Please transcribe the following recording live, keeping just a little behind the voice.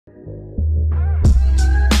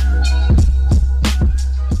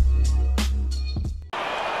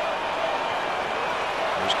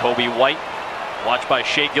White, watched by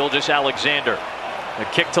Shai Gilgeous-Alexander. A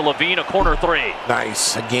kick to Levine, a corner three.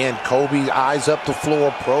 Nice. Again, Coby, eyes up the floor,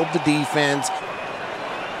 probe the defense.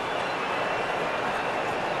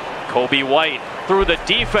 Coby White through the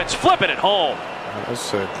defense, flipping it home.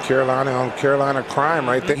 That's a Carolina on Carolina crime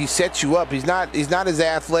right there. He sets you up. He's not as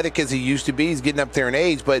athletic as he used to be. He's getting up there in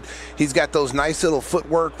age, but he's got those nice little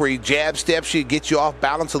footwork where he jab steps you, gets you off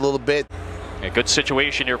balance a little bit. A good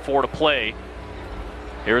situation here, 4 to play.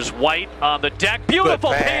 Here's White on the deck.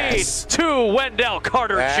 Beautiful feed to Wendell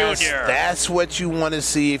Carter Jr. That's what you want to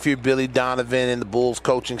see if you're Billy Donovan and the Bulls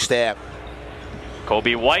coaching staff.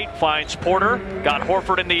 Coby White finds Porter. Got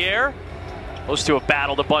Horford in the air. Those two have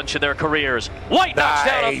battled a bunch in their careers. White knocks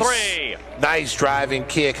down a three. Nice driving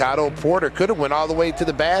kick. Otto Porter could have went all the way to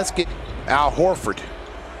the basket. Al Horford.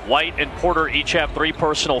 White and Porter each have 3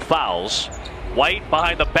 personal fouls. White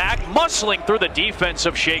behind the back, muscling through the defense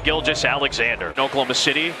of Shai Gilgeous-Alexander. In Oklahoma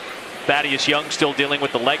City, Thaddeus Young still dealing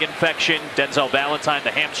with the leg infection. Denzel Valentine,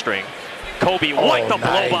 the hamstring. Coby White, the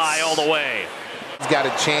blow-by all the way. He's got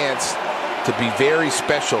a chance to be very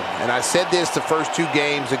special. And I said this the first 2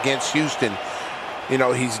 games against Houston. You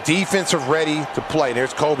know, he's defensive ready to play.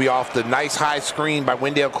 There's Coby off the nice high screen by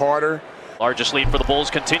Wendell Carter. Largest lead for the Bulls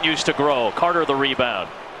continues to grow. Carter the rebound.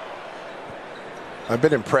 I've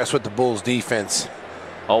been impressed with the Bulls defense.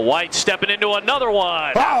 White stepping into another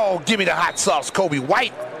one. Oh, give me the hot sauce, Coby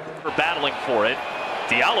White. We're battling for it.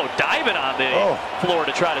 Diallo diving on the floor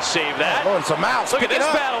to try to save that. Oh, it's a mouse. Look at this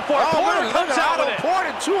battle for it. Porter comes out with it.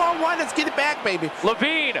 Porter, 2-on-1. Let's get it back, baby.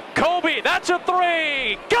 Levine, Coby, that's a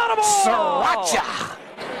 3. Got him all. Sriracha.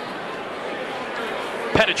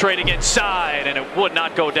 Penetrating inside, and it would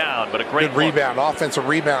not go down, but a great rebound, offensive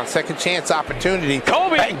rebound, second chance opportunity.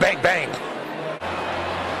 Coby. Bang, bang, bang.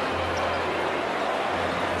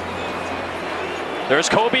 There's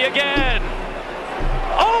Coby again.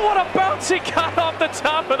 Oh, what a bounce he got off the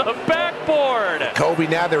top of the backboard. Coby,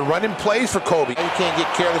 now they're running plays for Coby. You can't get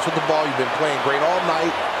careless with the ball. You've been playing great all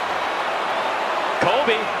night.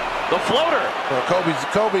 Coby, the floater. Well,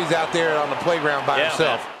 Coby's out there on the playground by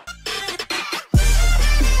himself. Man.